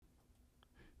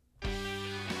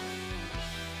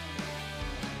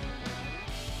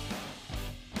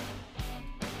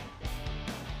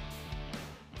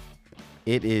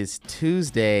It is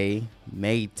Tuesday,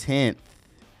 May 10th,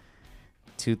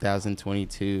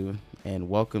 2022, and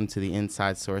welcome to the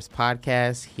Inside Source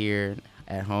podcast here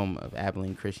at home of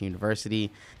Abilene Christian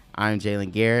University. I'm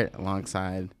Jalen Garrett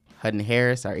alongside Hutton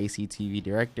Harris, our ACUTV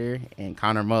director, and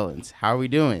Connor Mullins. How are we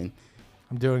doing?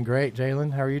 I'm doing great,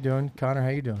 Jalen. How are you doing? Connor, how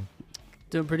you doing?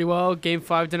 Doing pretty well. Game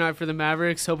 5 tonight for the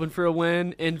Mavericks, hoping for a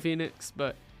win in Phoenix,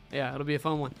 but yeah, it'll be a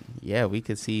fun one. Yeah, we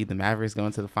could see the Mavericks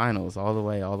going to the finals all the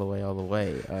way.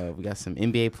 We got some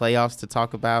NBA playoffs to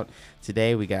talk about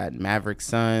today. We got Mavericks,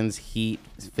 Suns, Heat,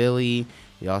 Philly.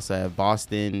 We also have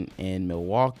Boston and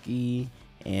Milwaukee.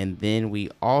 And then we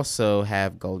also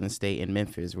have Golden State and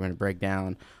Memphis. We're going to break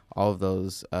down all of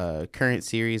those current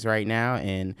series right now.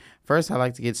 And first, I'd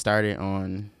like to get started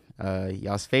on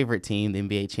y'all's favorite team, the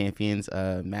NBA champions,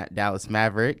 Dallas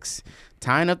Mavericks,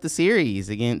 tying up the series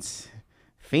against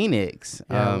Phoenix.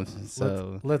 Yeah,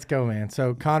 let's go, man.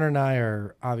 So Connor and I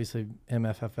are obviously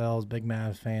MFFLs, big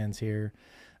Mavs fans here.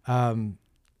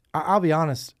 I'll be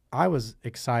honest, I was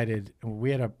excited.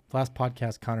 We had a last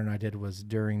podcast Connor and I did was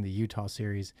during the Utah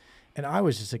series, and I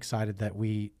was just excited that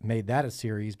we made that a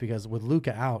series because with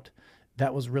Luka out,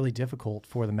 that was really difficult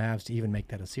for the Mavs to even make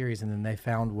that a series, and then they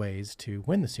found ways to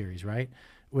win the series, right?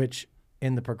 Which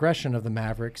in the progression of the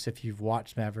Mavericks, if you've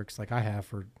watched Mavericks like I have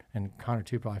and Connor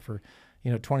too probably for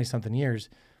 20-something years,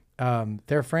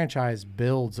 their franchise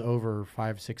builds over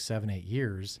 5, 6, 7, 8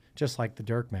 years, just like the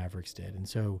Dirk Mavericks did. And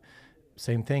so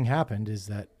same thing happened is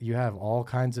that you have all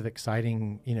kinds of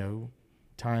exciting,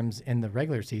 times in the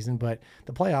regular season, but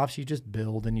the playoffs, you just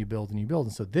build and you build and you build.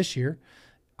 And so this year,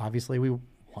 obviously we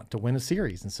want to win a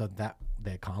series. And so that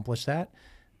they accomplished that.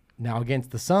 Now against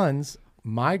the Suns,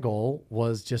 my goal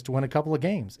was just to win a couple of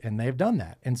games, and they've done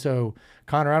that. And so,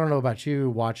 Connor, I don't know about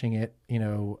you watching it,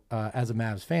 as a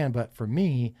Mavs fan, but for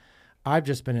me, I've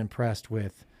just been impressed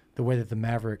with the way that the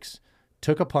Mavericks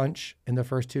took a punch in the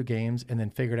first 2 games and then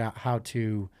figured out how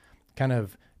to kind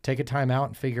of take a timeout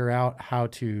and figure out how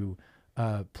to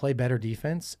play better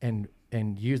defense and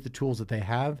use the tools that they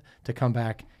have to come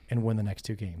back and win the next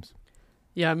 2 games.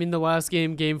 Yeah, I mean, the last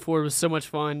game, Game 4, was so much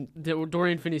fun.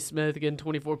 Dorian Finney-Smith, again,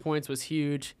 24 points was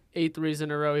huge. 8 threes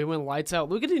in a row. He went lights out.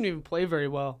 Luka didn't even play very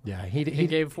well. Yeah, in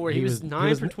Game 4. He was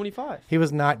 9 for 25. He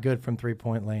was not good from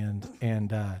three-point land.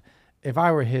 And if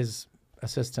I were his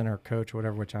assistant or coach or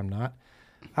whatever, which I'm not,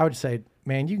 I would say,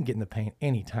 man, you can get in the paint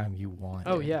anytime you want.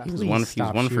 Oh, yeah. He was 1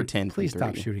 for 10. Please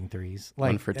stop shooting threes.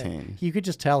 1 for 10. You could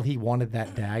just tell he wanted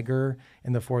that dagger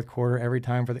in the fourth quarter every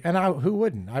time who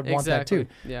wouldn't? I'd want that too.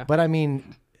 Yeah. But I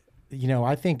mean,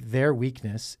 I think their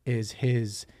weakness is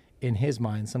in his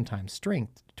mind, sometimes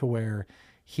strength, to where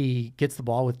he gets the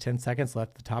ball with 10 seconds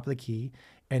left at the top of the key,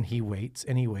 and he waits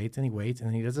and he waits and he waits, and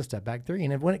then he does a step back 3.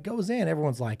 And when it goes in,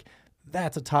 everyone's like,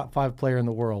 that's a top 5 player in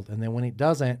the world. And then when it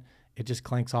doesn't, it just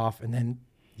clanks off, and then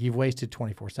you've wasted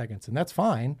 24 seconds. And that's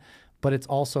fine, but it's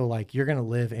also like you're going to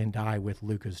live and die with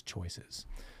Luka's choices.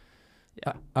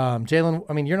 Yeah. Jalen,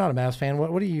 I mean, you're not a Mavs fan.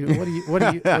 What are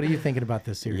you thinking about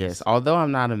this series? Yes, although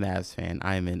I'm not a Mavs fan,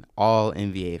 I'm an all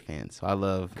NBA fan. So I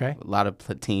love a lot of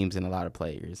teams and a lot of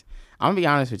players. I'm going to be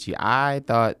honest with you. I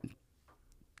thought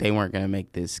they weren't going to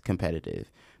make this competitive,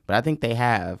 but I think they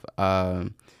have.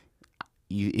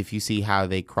 If you see how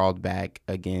they crawled back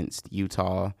against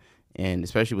Utah, and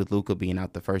especially with Luka being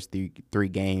out the first three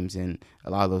games and a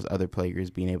lot of those other players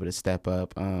being able to step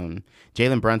up.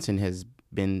 Jalen Brunson has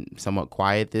been somewhat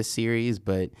quiet this series,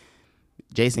 but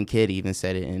Jason Kidd even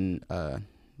said it in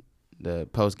the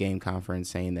post-game conference,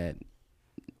 saying that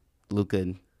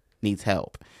Luka needs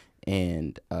help.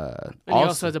 And he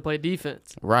also has to play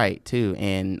defense. Right, too.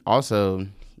 And also,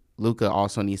 Luka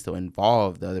also needs to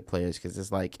involve the other players, because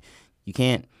it's like you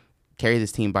can't carry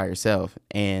this team by yourself.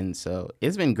 And so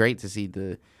it's been great to see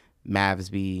the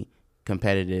Mavs be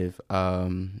competitive. I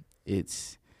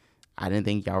didn't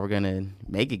think y'all were going to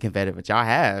make it competitive, but y'all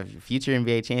have. Future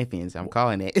NBA champions. I'm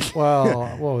calling it. Well,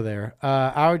 whoa there.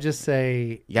 I would just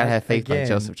say you got to have faith like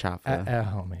Joseph Chapa.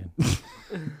 Oh, man.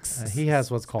 He has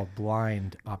what's called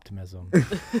blind optimism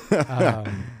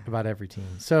about every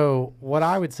team. So what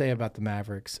I would say about the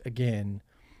Mavericks, again,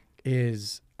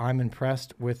 is I'm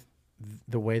impressed with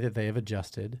the way that they have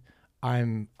adjusted.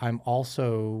 I'm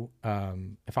also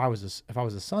if I was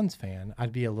a Suns fan,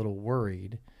 I'd be a little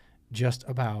worried just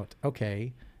about,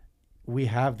 okay, we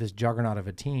have this juggernaut of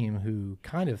a team who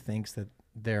kind of thinks that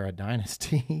they're a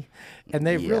dynasty, and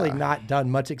they've really not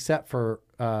done much except for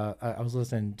I was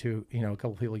listening to a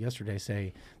couple people yesterday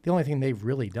say the only thing they've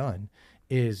really done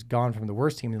is gone from the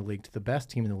worst team in the league to the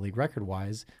best team in the league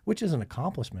record-wise, which is an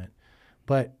accomplishment.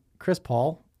 But Chris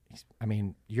Paul, I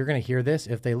mean, you're going to hear this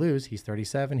if they lose. He's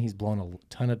 37. He's blown a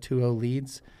ton of 2-0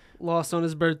 leads. lost on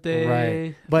his birthday.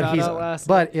 Right.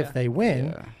 But if they win,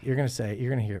 Yeah. you're going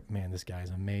to hear, man, this guy's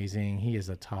amazing. He is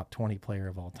a top 20 player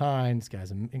of all time. This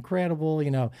guy's incredible,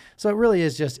 So it really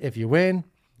is just, if you win,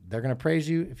 they're going to praise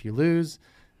you. If you lose,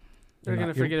 they're going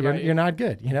to forget about you. You're not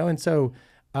good, And so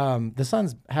the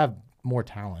Suns have more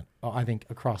talent, I think,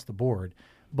 across the board.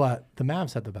 But the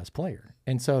Mavs have the best player.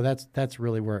 And so that's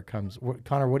really where it comes.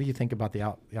 Connor, what do you think about the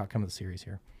outcome of the series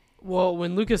here? Well,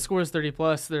 when Lucas scores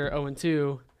 30-plus, they're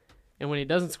 0-2. And when he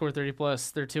doesn't score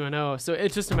 30-plus, they're 2-0. So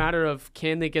it's just a matter of,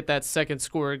 can they get that second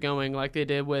scorer going like they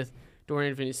did with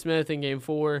Dorian Finney-Smith in Game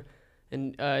 4.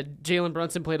 And Jalen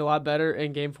Brunson played a lot better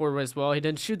in Game 4 as well. He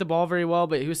didn't shoot the ball very well,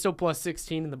 but he was still plus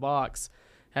 16 in the box.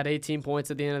 Had 18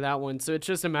 points at the end of that one. So it's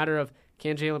just a matter of,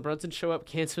 can Jalen Brunson show up?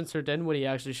 Can Spencer Dinwiddie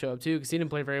actually show up too? Because he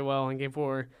didn't play very well in Game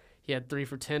 4. He had 3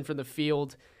 for 10 from the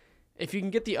field. If you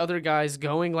can get the other guys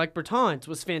going, like Bertans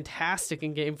was fantastic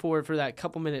in Game 4 for that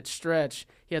couple-minute stretch.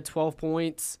 He had 12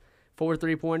 points, 4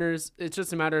 3-pointers. It's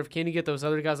just a matter of, can you get those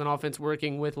other guys on offense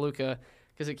working with Luka?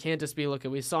 Because it can't just be Luka.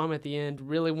 We saw him at the end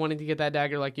really wanting to get that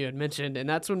dagger like you had mentioned, and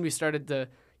that's when we started to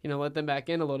let them back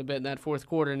in a little bit in that fourth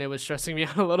quarter, and it was stressing me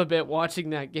out a little bit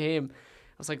watching that game. I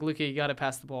was like, Luka, you got to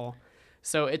pass the ball.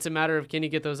 So it's a matter of, can you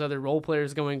get those other role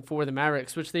players going for the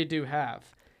Mavericks, which they do have.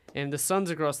 And the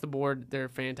Suns across the board, they're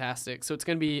fantastic. So it's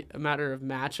going to be a matter of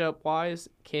matchup-wise.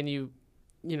 Can you,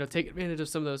 take advantage of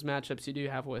some of those matchups you do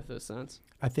have with the Suns?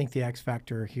 I think the X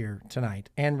factor here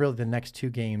tonight, and really the next 2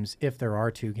 games, if there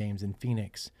are 2 games in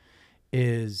Phoenix,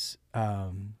 is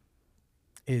foul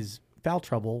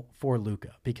trouble for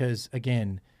Luka. Because,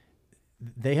 again,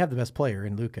 they have the best player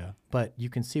in Luka, but you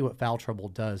can see what foul trouble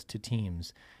does to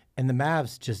teams. And the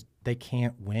Mavs they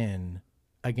can't win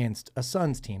against a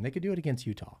Suns team. They could do it against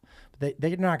Utah, but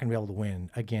they're not going to be able to win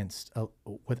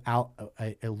without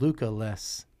a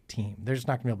Luka-less team. They're just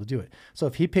not going to be able to do it. So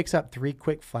if he picks up 3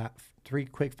 quick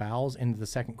fouls into the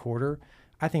second quarter,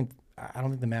 I don't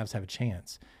think the Mavs have a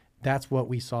chance. That's what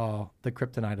we saw the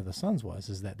kryptonite of the Suns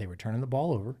is that they were turning the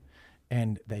ball over,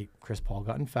 and Chris Paul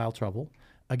got in foul trouble.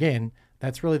 Again,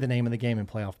 that's really the name of the game in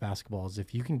playoff basketball, is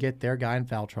if you can get their guy in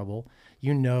foul trouble,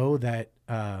 that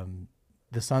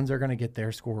the Suns are going to get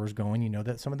their scorers going.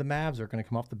 That some of the Mavs are going to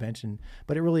come off the bench,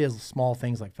 but it really is small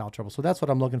things like foul trouble. So that's what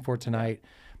I'm looking for tonight.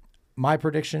 My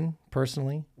prediction,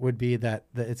 personally, would be that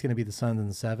it's going to be the Suns in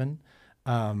the 7.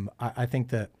 I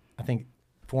think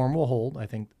form will hold. I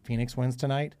think Phoenix wins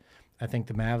tonight. I think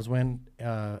the Mavs win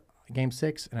Game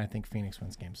 6, and I think Phoenix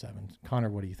wins Game 7. Connor,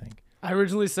 what do you think? I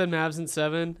originally said Mavs in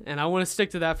 7, and I want to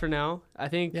stick to that for now. I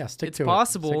think it's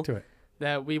possible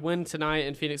that we win tonight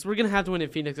in Phoenix. We're going to have to win in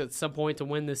Phoenix at some point to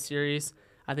win this series.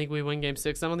 I think we win Game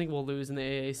 6. I don't think we'll lose in the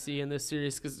AAC in this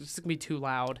series because it's going to be too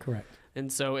loud. Correct.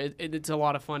 And so it's a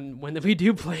lot of fun when we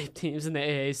do play teams in the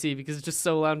AAC because it's just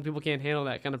so loud and people can't handle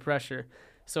that kind of pressure.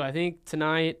 So I think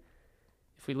tonight,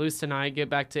 if we lose tonight, get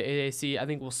back to AAC, I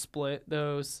think we'll split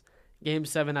those. Game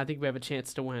 7, I think we have a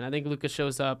chance to win. I think Luka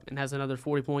shows up and has another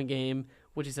 40-point game,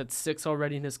 which he's had 6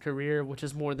 already in his career, which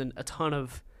is more than a ton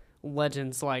of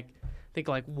legends like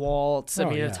Waltz.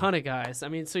 A ton of guys.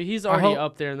 So he's already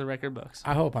up there in the record books.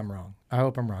 I hope I'm wrong. I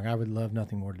would love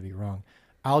nothing more to be wrong.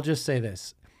 I'll just say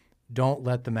this. Don't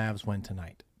let the Mavs win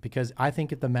tonight, because I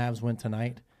think if the Mavs win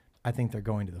tonight, I think they're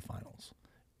going to the finals.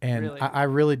 And really? I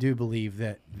really do believe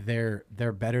that they're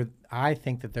better. I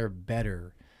think that they're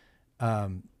better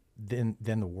than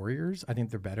the Warriors. I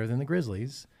think they're better than the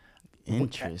Grizzlies.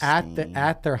 Interesting.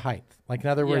 At their height. Like, in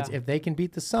other words, if they can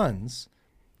beat the Suns,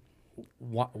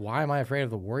 why am I afraid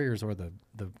of the Warriors or the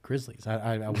Grizzlies?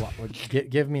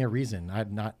 Give me a reason.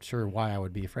 I'm not sure why I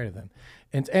would be afraid of them.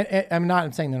 And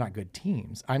I'm saying they're not good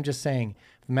teams. I'm just saying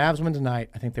if the Mavs win tonight,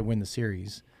 I think they win the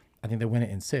series. I think they win it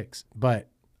in 6, but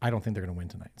I don't think they're going to win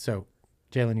tonight. So,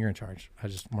 Jalen, you're in charge. I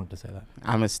just wanted to say that.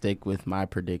 I'm going to stick with my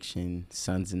prediction,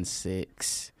 Suns in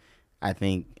 6. I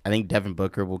think Devin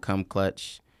Booker will come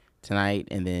clutch tonight,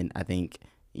 and then I think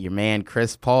your man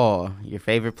Chris Paul, your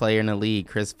favorite player in the league,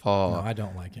 Chris Paul. No, I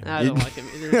don't like him. I don't like him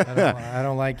either. I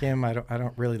don't like him. I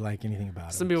don't really like anything about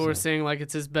him. Some people were saying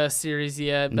it's his best series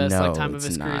yet, best time of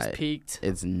his career is peaked.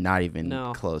 It's not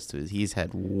even close to it. He's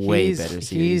had way better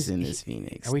series in this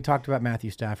Phoenix. We talked about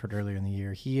Matthew Stafford earlier in the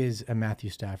year. He is a Matthew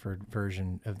Stafford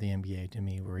version of the NBA to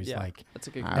me, where he's that's a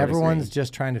good everyone's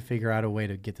just trying to figure out a way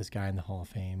to get this guy in the Hall of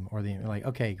Fame, or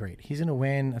okay, great, he's gonna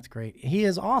win. That's great. He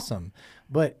is awesome,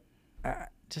 but.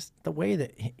 Just the way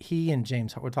that he and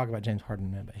James, we'll talk about James Harden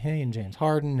in a minute, but he and James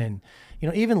Harden and,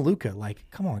 even Luka,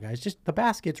 come on, guys, just the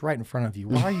basket's right in front of you.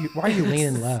 Why are you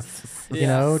leaning left,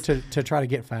 to try to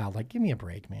get fouled? Give me a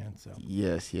break, man. So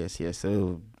Yes.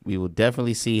 So we will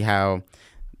definitely see how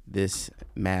this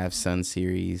Mavs Sun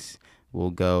series we'll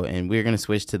go, and we're going to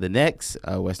switch to the next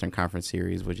Western Conference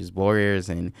series, which is Warriors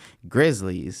and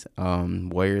Grizzlies.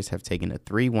 Warriors have taken a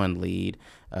 3-1 lead.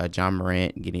 John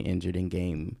Morant getting injured in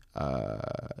game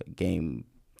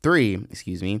 3,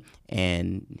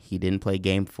 and he didn't play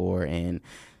game 4, and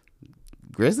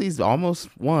Grizzlies almost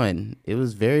won. It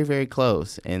was very, very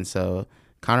close. And so,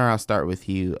 Connor, I'll start with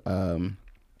you.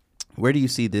 Where do you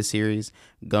see this series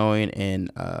going,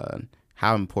 and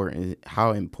how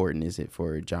important is it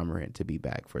for John Morant to be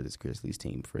back for this Grizzlies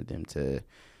team, for them to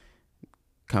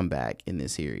come back in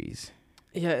this series?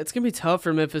 Yeah, it's going to be tough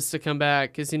for Memphis to come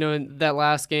back because, in that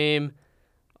last game,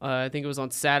 I think it was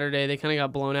on Saturday, they kind of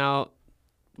got blown out.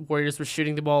 Warriors were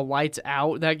shooting the ball lights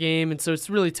out that game, and so it's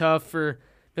really tough for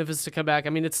Memphis to come back. I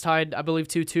mean, it's tied, I believe,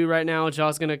 2-2 right now.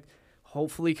 Jaw's going to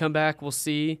hopefully come back. We'll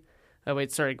see.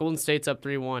 Golden State's up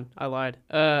 3-1. I lied.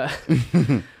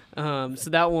 So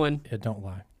that one. Yeah, don't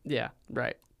lie. Yeah,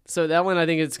 right. So that one, I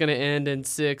think it's going to end in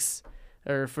 6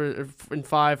 or in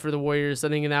 5 for the Warriors. I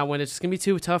think in that one, it's just going to be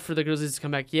too tough for the Grizzlies to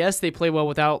come back. Yes, they play well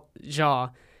without Ja.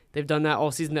 They've done that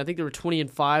all season. I think they were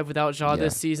 20-5 without Ja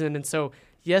this season. And so,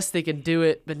 yes, they can do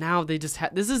it. But now they just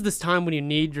this is this time when you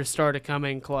need your star to come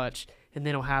in clutch, and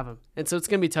they don't have him. And so it's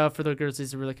going to be tough for the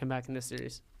Grizzlies to really come back in this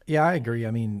series. Yeah, I agree.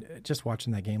 I mean, just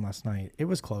watching that game last night, it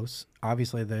was close.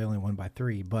 Obviously, they only won by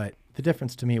 3, but the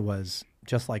difference to me was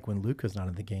just like when Luka's not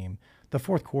in the game, the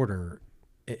fourth quarter,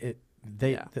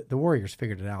 the Warriors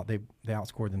figured it out. They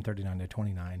outscored them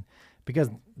 39-29 because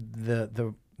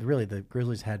the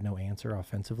Grizzlies had no answer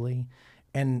offensively,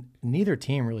 and neither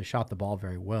team really shot the ball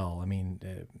very well. I mean,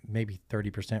 maybe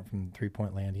 30% from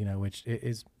 3-point land, which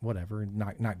is whatever,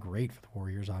 not great for the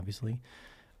Warriors, obviously.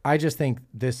 I just think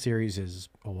this series is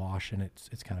a wash, and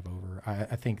it's kind of over.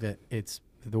 I think that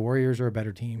the Warriors are a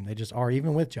better team. They just are,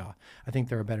 even with Ja. I think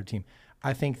they're a better team.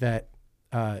 I think that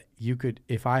you could,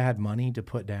 if I had money to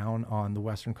put down on the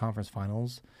Western Conference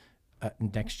Finals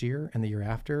next year and the year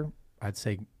after, I'd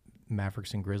say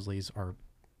Mavericks and Grizzlies are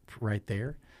right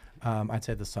there. I'd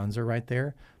say the Suns are right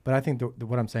there. But I think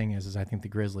what I'm saying is I think the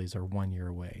Grizzlies are 1 year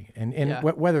away, and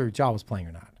whether Ja was playing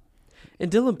or not. And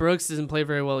Dillon Brooks doesn't play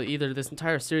very well either this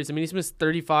entire series. I mean, he's missed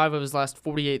 35 of his last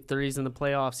 48 threes in the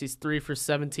playoffs. He's 3 for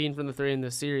 17 from the 3 in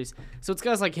this series. So it's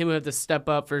guys like him who have to step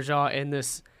up for Ja in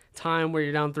this time where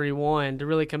you're down 3-1 to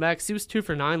really come back. 'Cause he was 2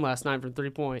 for 9 last night from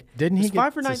 3-point. Didn't he get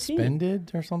 5 for 19.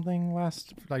 Suspended or something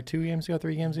last 2 games ago,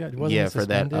 3 games ago? Wasn't he for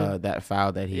that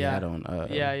foul that he had on.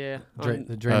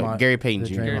 The Draymond, Gary Payton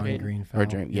Jr. Draymond Green foul.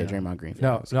 Draymond Green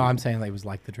foul. No, I'm saying it was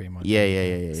like the Draymond.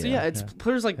 Yeah. So it's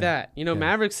players like that.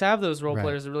 Mavericks have those role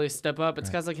players that really step up. It's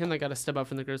guys like him that got to step up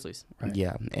from the Grizzlies. Right.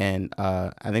 Yeah, and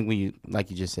I think when you, like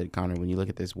you just said, Connor, when you look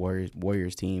at this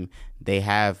Warriors team, they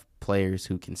have players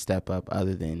who can step up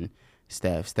other than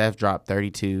Steph. Steph dropped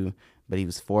 32, but he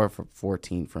was 4 for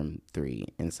 14 from 3.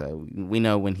 And so we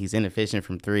know when he's inefficient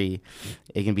from 3,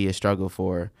 it can be a struggle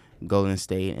for Golden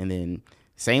State. And then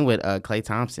same with Klay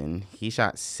Thompson. He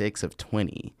shot 6 of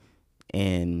 20.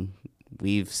 And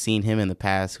we've seen him in the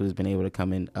past who's been able to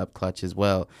come in up clutch as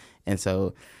well. And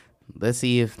so let's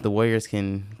see if the Warriors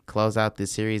can close out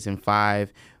this series in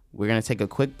 5. We're going to take a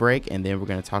quick break, and then we're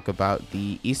going to talk about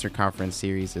the Eastern Conference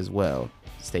series as well.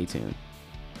 Stay tuned.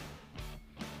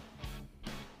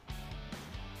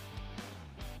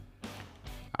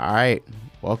 All right,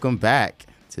 welcome back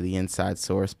to the Inside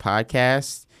Source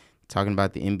podcast, talking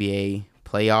about the NBA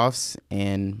playoffs,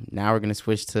 and now we're going to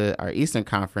switch to our Eastern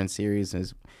Conference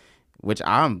series, which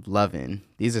I'm loving.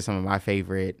 These are some of my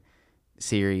favorite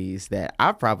series that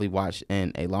I've probably watched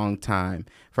in a long time.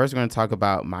 First, we're going to talk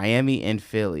about Miami and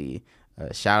Philly.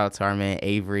 Shout out to our man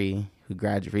Avery, who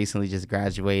recently just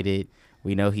graduated.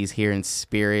 We know he's here in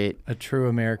spirit. A true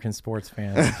American sports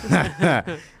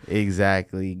fan.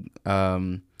 Exactly. Now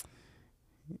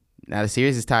the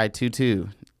series is tied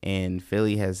 2-2, and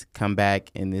Philly has come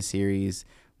back in this series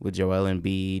with Joel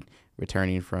Embiid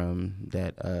returning from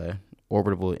that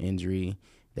orbital injury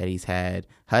that he's had.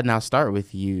 Hudden, I'll start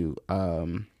with you.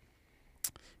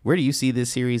 Where do you see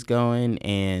this series going,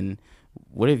 and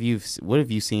what have you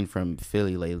seen from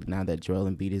Philly lately now that Joel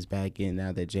Embiid is back in,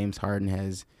 now that James Harden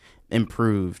has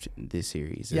improved this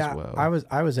series as well?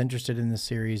 I was interested in this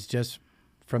series just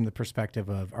from the perspective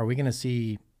of, are we going to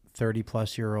see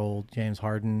 30-plus-year-old James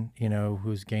Harden,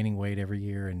 who's gaining weight every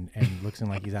year and looks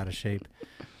like he's out of shape,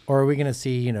 or are we going to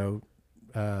see,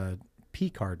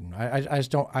 peak Harden? I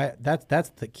just don't. That's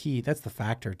the key. That's the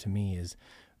factor to me is,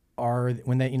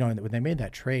 when they made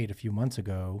that trade a few months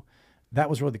ago, that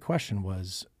was really the question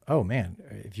was, oh man,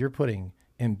 if you're putting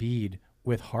Embiid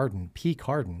with Harden, peak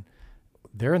Harden,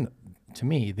 to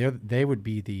me they would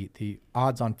be the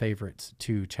odds-on favorites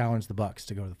to challenge the Bucks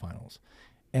to go to the finals.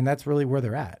 And that's really where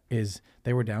they're at. Is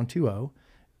they were down 2-0.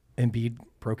 Embiid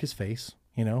broke his face.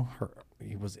 He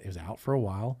was out for a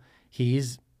while. He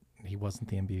wasn't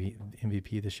the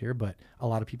MVP this year, but a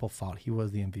lot of people thought he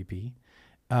was the MVP.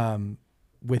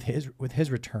 With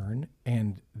his return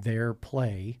and their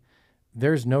play,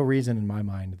 there's no reason in my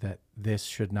mind that this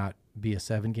should not be a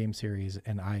 7-game series,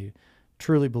 and I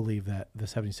truly believe that the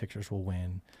 76ers will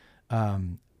win.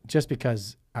 Just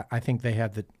because I think they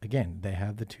have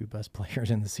the two best players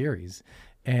in the series,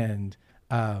 and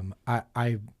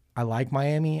I like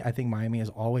Miami. I think Miami has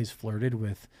always flirted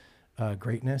with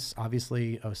greatness.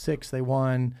 Obviously, 2006 they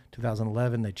won,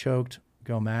 2011 they choked.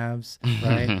 Go Mavs,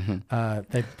 right?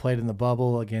 They played in the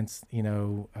bubble against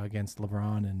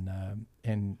LeBron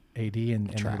and AD, and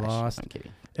they lost. I'm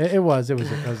kidding. It was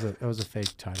a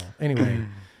fake title. Anyway,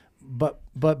 but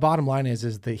bottom line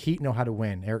is the Heat know how to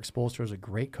win. Eric Spoelstra is a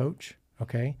great coach.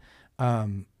 Okay,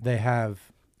 they have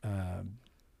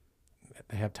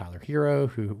Tyler Hero,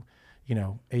 who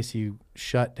ACU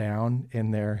shut down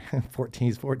in their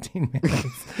 14 minutes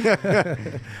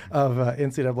of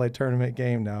NCAA tournament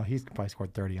game. Now he's probably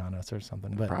scored 30 on us or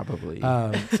something, but probably.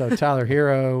 So Tyler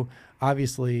Hero,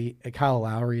 obviously, Kyle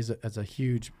Lowry is a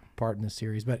huge part in this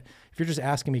series. But if you're just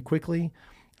asking me quickly,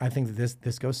 I think that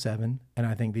this goes 7, and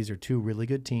I think these are two really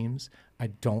good teams. I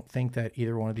don't think that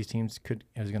either one of these teams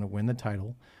is going to win the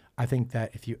title. I think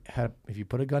that if you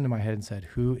put a gun to my head and said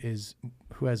who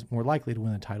has more likely to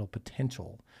win the title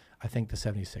potential, I think the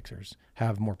 76ers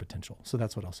have more potential. So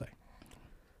that's what I'll say.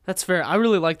 That's fair. I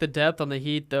really like the depth on the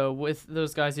Heat, though, with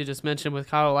those guys you just mentioned, with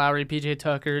Kyle Lowry, PJ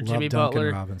Tucker, Jimmy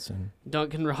Butler,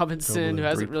 Duncan Robinson, who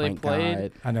hasn't really played.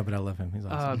 God. I know, but I love him. He's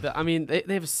awesome. But, I mean,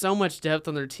 they have so much depth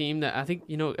on their team that I think,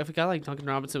 if a guy like Duncan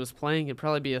Robinson was playing, it'd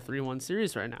probably be a 3-1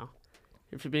 series right now,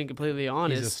 if you're being completely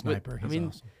honest. He's a sniper. But, He's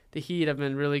awesome. The Heat have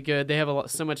been really good. They have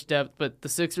so much depth, but the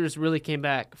Sixers really came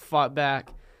back, fought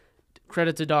back.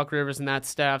 Credit to Doc Rivers and that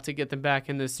staff to get them back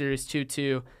in this series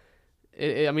 2-2.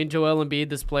 Joel Embiid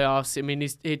this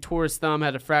playoffs, he tore his thumb,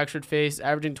 had a fractured face,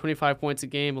 averaging 25 points a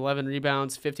game, 11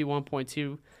 rebounds,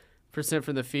 51.2%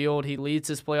 from the field. He leads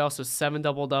his playoffs with 7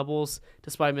 double-doubles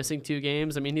despite missing 2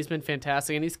 games. He's been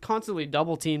fantastic, and he's constantly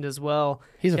double-teamed as well.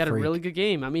 He had a really good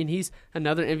game. He's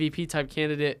another MVP-type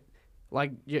candidate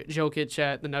like Jokic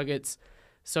at the Nuggets.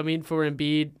 So, for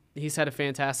Embiid, he's had a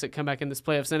fantastic comeback in this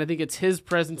playoffs, and I think it's his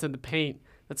presence in the paint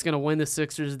that's going to win the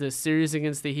Sixers this series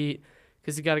against the Heat,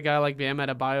 because you got a guy like Bam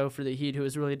Adebayo for the Heat who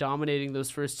is really dominating those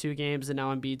first 2 games, and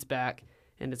now Embiid's back,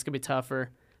 and it's going to be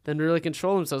tougher than to really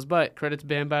control themselves. But credit to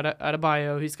Bam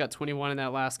Adebayo, he's got 21 in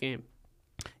that last game.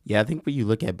 Yeah, I think when you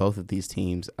look at both of these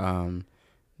teams,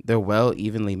 they're well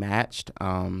evenly matched.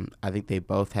 I think they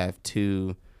both have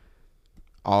 2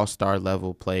 all-star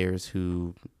level players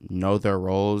who know their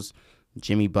roles.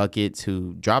 Jimmy Buckets,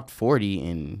 who dropped 40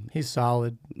 in he's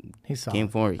solid. Game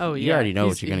 4. Oh, you already know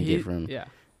what you're going to get from him. Yeah.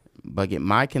 Bucket.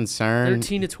 My concern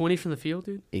 13 to 20 from the field,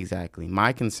 dude. Exactly.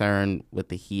 My concern with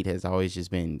the Heat has always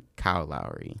just been Kyle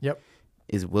Lowry. Yep.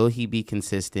 Is will he be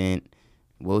consistent?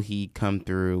 Will he come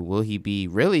through? Will he be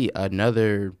really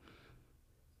another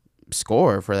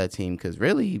scorer for that team? Because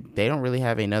really, they don't really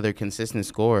have another consistent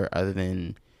scorer other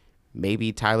than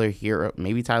maybe Tyler Hero,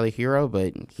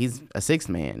 but he's a 6th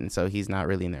man, so he's not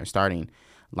really in their starting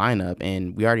lineup.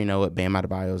 And we already know what Bam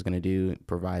Adebayo is going to do,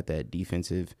 provide that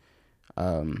defensive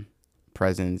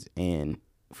presence. And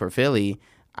for Philly,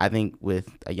 I think with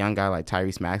a young guy like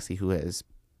Tyrese Maxey, who has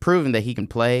proven that he can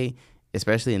play,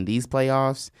 especially in these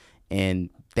playoffs, and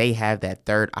they have that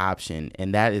third option,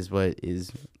 and that is what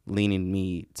is leaning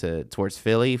me towards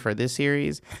Philly for this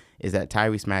series, is that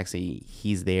Tyrese Maxey,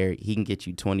 he's there. He can get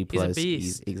you 20 plus. He's a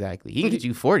beast. Exactly. He can get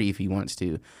you 40 if he wants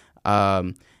to.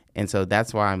 And so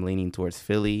that's why I'm leaning towards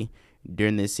Philly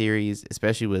during this series,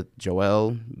 especially with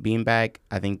Joel being back.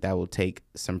 I think that will take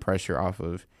some pressure off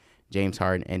of James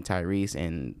Harden and Tyrese.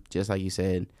 And just like you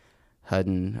said,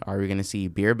 Hudden, are we going to see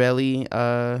beer belly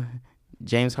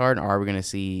James Harden, or are we going to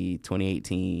see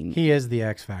 2018? He is the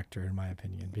X factor, in my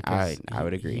opinion. Because I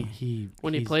would agree.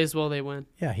 When he plays well, they win.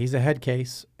 Yeah, he's a head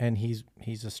case, and he's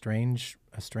a strange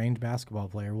basketball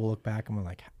player. We'll look back and we're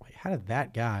like, how was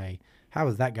that guy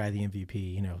the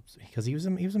MVP? Because he was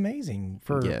amazing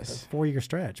for a 4-year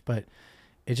stretch. But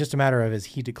it's just a matter of, is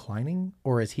he declining,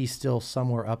 or is he still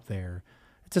somewhere up there?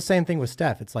 It's the same thing with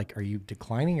Steph. It's like, are you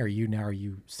declining, or are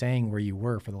you staying where you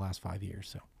were for the last 5 years?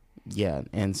 So. Yeah,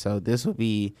 and so this will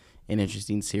be an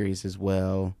interesting series as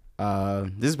well.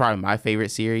 This is probably my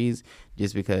favorite series,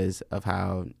 just because of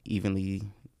how evenly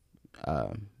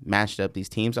matched up these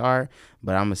teams are,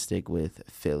 but I'm gonna stick with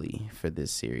Philly for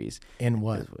this series. In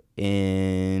what?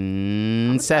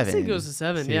 In 7. I think it goes to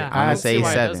 7. See, Yeah, I'm gonna don't see say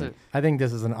why it 7. doesn't. I think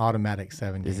this is an automatic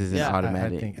 7. This game. is an Yeah,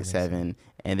 automatic I think so. 7.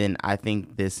 And then I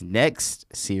think this next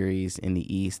series in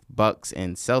the East, Bucks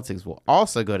and Celtics, will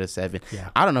also go to 7. Yeah.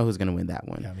 I don't know who's gonna win that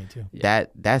one. Yeah, me too.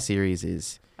 That series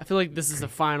is. I feel like this is the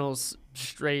finals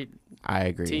straight I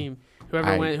agree. team.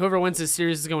 Whoever wins this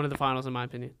series is going to the finals, in my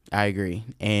opinion. I agree.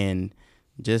 And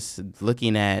just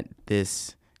looking at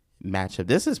this matchup,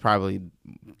 this is probably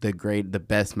the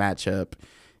best matchup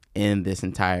in this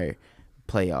entire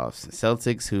playoffs.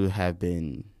 Celtics, who have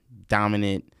been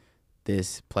dominant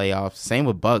this playoffs. Same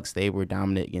with Bucks. They were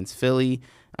dominant against Philly.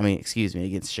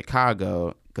 Against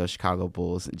Chicago. Go Chicago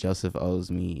Bulls. Joseph owes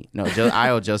me. No, I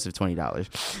owe Joseph $20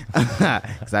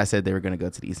 because I said they were going to go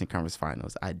to the Eastern Conference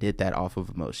Finals. I did that off of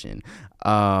emotion.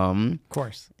 Of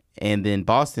course. And then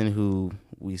Boston, who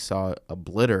we saw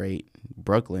obliterate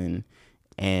Brooklyn.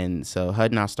 And so,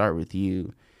 Hudden, I'll start with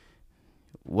you.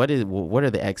 What are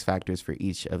the X factors for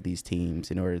each of these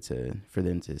teams in order for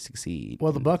them to succeed?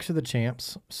 Well, the Bucks are the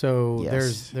champs, so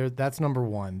Yes. that's number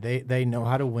one. They know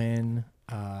how to win.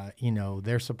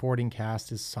 Their supporting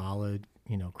cast is solid.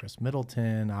 Chris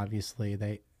Middleton, obviously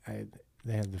they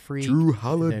have the Freak, Drew they have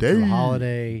Holiday. Drew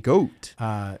Holiday. GOAT.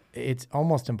 It's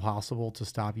almost impossible to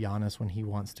stop Giannis when he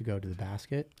wants to go to the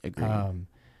basket. Agreed.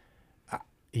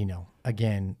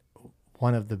 Again,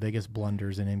 one of the biggest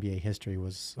blunders in NBA history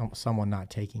was someone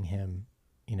not taking him,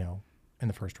 in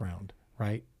the first round,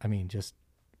 right? I mean, just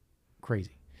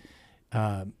crazy.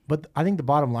 But I think the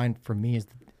bottom line for me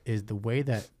is the way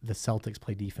that the Celtics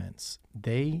play defense.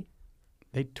 They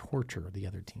torture the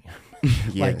other team.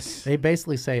 Yes. They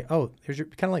basically say, "Oh, there's your,"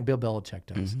 kind of like Bill Belichick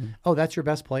does. Mm-hmm. "Oh, that's your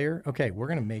best player. Okay, we're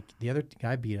gonna make the other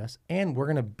guy beat us, and we're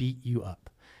gonna beat you up."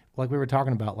 Like we were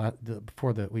talking about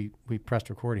before we pressed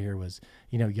record here was,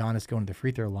 Giannis going to the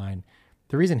free throw line.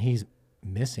 The reason he's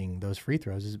missing those free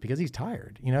throws is because he's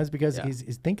tired. It's because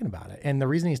he's thinking about it. And the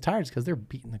reason he's tired is because they're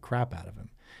beating the crap out of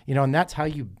him. And that's how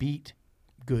you beat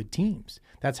good teams.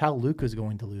 That's how Luka's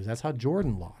going to lose. That's how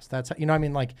Jordan lost. That's how,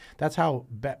 that's how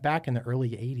back in the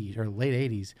early 80s or late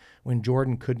 80s when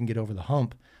Jordan couldn't get over the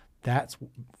hump, that's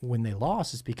when they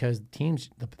lost, is because teams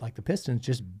like the Pistons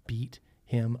just beat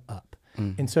him up.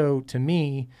 And so to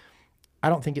me, I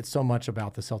don't think it's so much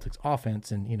about the Celtics offense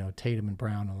and, Tatum and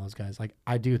Brown and all those guys. Like,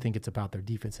 I do think it's about their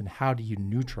defense and how do you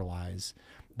neutralize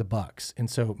the Bucks. And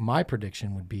so my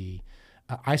prediction would be,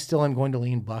 I still am going to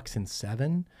lean Bucks in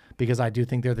 7 because I do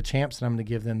think they're the champs and I'm going to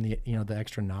give them the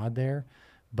extra nod there.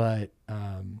 But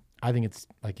I think it's,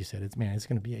 like you said, it's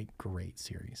going to be a great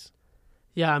series.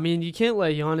 Yeah, I mean, you can't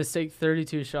let Giannis take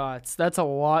 32 shots. That's a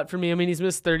lot for me. I mean, he's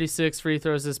missed 36 free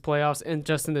throws this playoffs and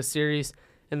just in this series.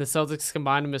 And the Celtics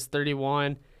combined to miss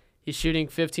 31. He's shooting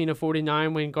 15 of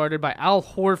 49 when guarded by Al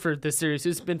Horford this series,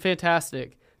 who's been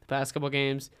fantastic the past couple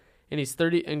games. And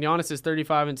Giannis is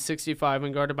 35 and 65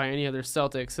 when guarded by any other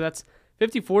Celtic. So that's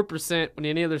 54% when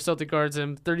any other Celtic guards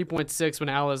him, 30.6 when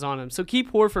Al is on him. So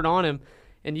keep Horford on him,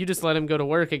 and you just let him go to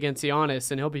work against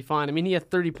Giannis, and he'll be fine. I mean, he had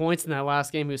 30 points in that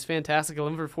last game. He was fantastic,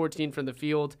 11 for 14 from the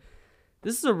field.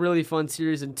 This is a really fun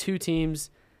series, and two teams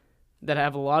that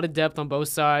have a lot of depth on both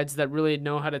sides that really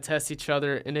know how to test each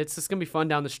other, and it's just going to be fun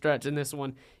down the stretch in this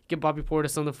one. Get Bobby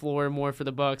Portis on the floor more for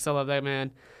the Bucks. I love that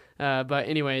man. But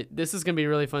anyway, this is going to be a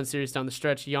really fun series down the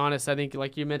stretch. Giannis, I think,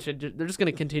 like you mentioned, they're just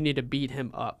going to continue to beat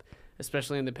him up,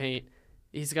 especially in the paint.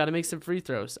 He's got to make some free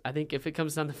throws. I think if it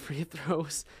comes down to free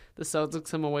throws, the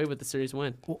Celtics come away with the series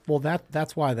win. Well,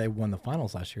 that's why they won the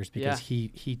finals last year, is because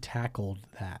he tackled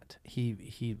that. He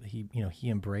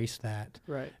embraced that.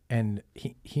 Right. And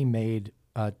he made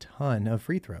a ton of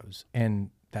free throws,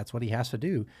 and that's what he has to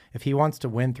do if he wants to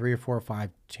win 3 or 4 or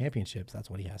 5 championships. That's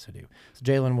what he has to do. So,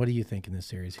 Jalen, what do you think in this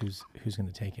series? Who's going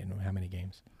to take it, and how many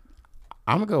games?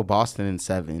 I'm gonna go Boston in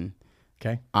 7.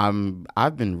 Okay.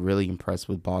 I've been really impressed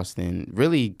with Boston.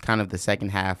 Really, kind of the second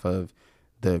half of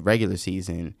the regular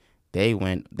season, they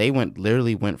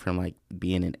literally went from like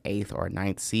being an 8th or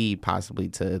 9th seed possibly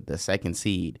to the 2nd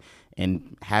seed,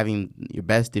 and having your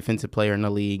best defensive player in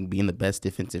the league, being the best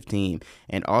defensive team,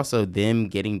 and also them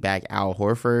getting back Al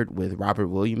Horford with Robert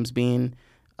Williams being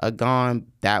gone.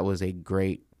 That was a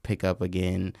great pickup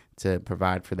again to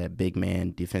provide for that big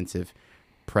man defensive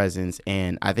presence.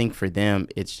 And I think for them,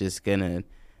 it's just gonna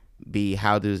be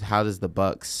how does the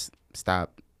Bucks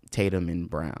stop Tatum and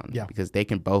Brown? Yeah, because they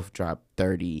can both drop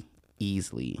 30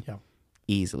 easily. Yeah,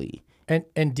 easily.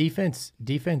 And defense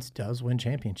does win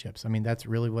championships. I mean, that's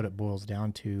really what it boils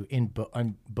down to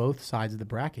on both sides of the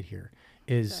bracket here.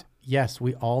 Is yes,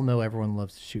 we all know everyone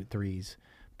loves to shoot threes,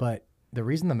 but the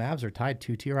reason the Mavs are tied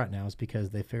 2-2 right now is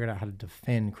because they figured out how to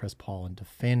defend Chris Paul and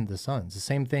defend the Suns. The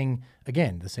same thing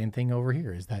over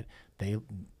here is that the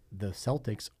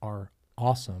Celtics are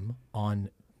awesome on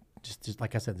just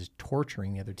like I said, just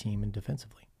torturing the other team and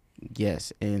defensively.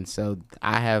 Yes, and so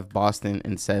I have Boston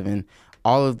in 7.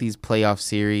 All of these playoff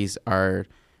series are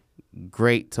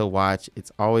great to watch.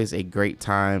 It's always a great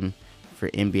time for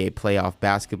NBA playoff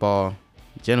basketball.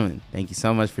 Gentlemen, thank you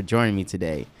so much for joining me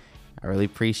today. I really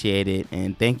appreciate it,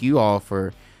 and thank you all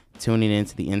for tuning in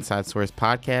to the Inside Source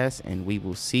podcast, and we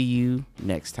will see you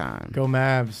next time. Go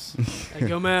Mavs.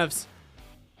 Go Mavs.